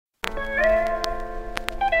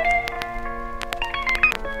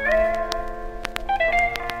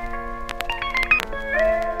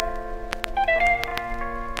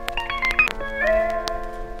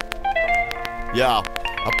Yo,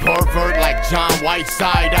 a pervert like John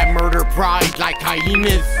Whiteside, I murder pride like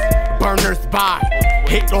hyenas. Burners by,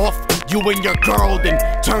 hit off you and your girl, then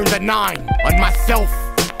turn the 9 on myself.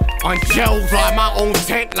 On gels, fly my own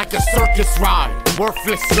tent like a circus ride.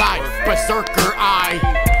 Worthless life, berserker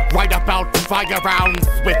eye. Write about fire rounds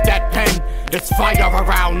with that pen. There's fire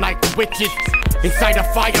around like witches inside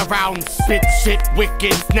a fire round. Spit shit,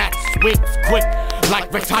 wicked, snatch wigs quick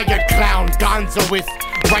like retired clown. Gonzo is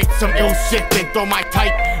write some ill shit, then throw my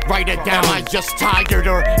type, write it down. I just tired,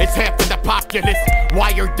 or it's half of the populace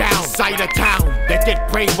wired down. Side of town, they get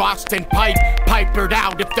brainwashed and pipered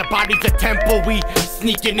out. If the body's a temple, we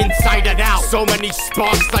sneaking inside it out. So many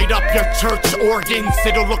sparks light up your church organs,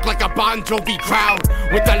 it'll look like a Bon Jovi crowd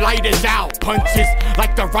with the lighters out. Punches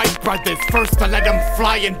like the Wright brothers, first to let them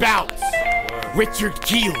fly and bounce. Richard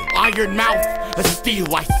Keel, iron mouth, a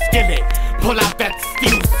steel, I skill it. Pull out that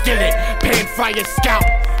steel skillet, pan fryer scout.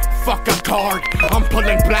 Fuck a card, I'm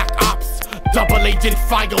pulling black ops. Double agent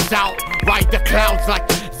files out, ride the clouds like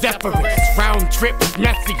Zephyrus. Round trip,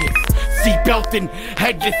 messiest, seatbelting,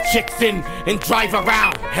 headless chicks in and drive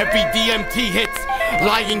around. Heavy DMT hits,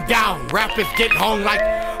 lying down. Rappers get hung like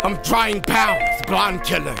I'm drying pounds. Blonde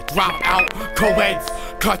killer, drop out, co-eds,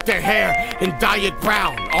 cut their hair and dye it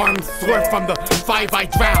brown. Arms swerve from the 5 I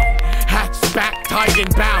drown. Hatch back, tied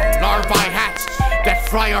and bound. Larvae hatch that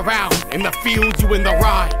fly around. In the field, you in the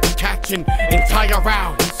ride, catching entire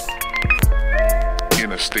rounds.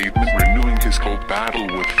 In a statement renewing his cult battle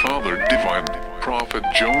with Father Divine, Prophet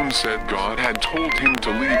Jones said God had told him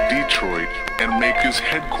to leave Detroit and make his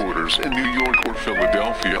headquarters in New York or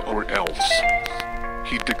Philadelphia or else.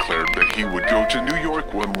 He declared that he would go to New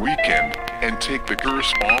York one weekend and take the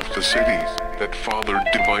curse off the city that Father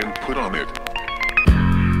Divine put on it.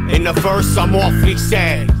 In the verse, I'm awfully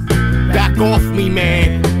sad. Back off me,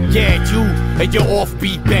 man. Yeah, you and your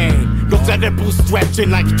offbeat band. Those edibles stretching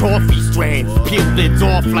like toffee strands. Peel lids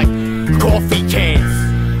off like coffee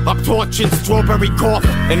cans. I'm torching strawberry cough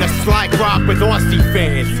in a slide rock with Aussie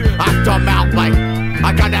fans. I dumb out like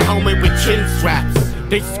I got a helmet with chin straps.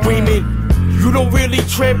 They screaming, you don't really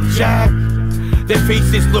trip, Jack. Their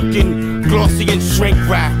faces looking glossy and shrink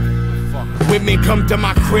wrap. Women come to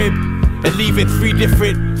my crib and leaving 3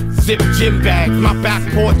 different zip gym bags. My back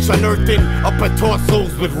porch unearthing upper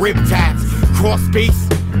torsos with rib tats. Cross space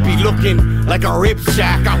be looking like a rib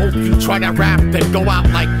shack. I hope you try to rap, then go out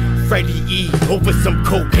like Freddie E over some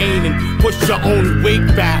cocaine and push your own wig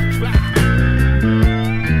back.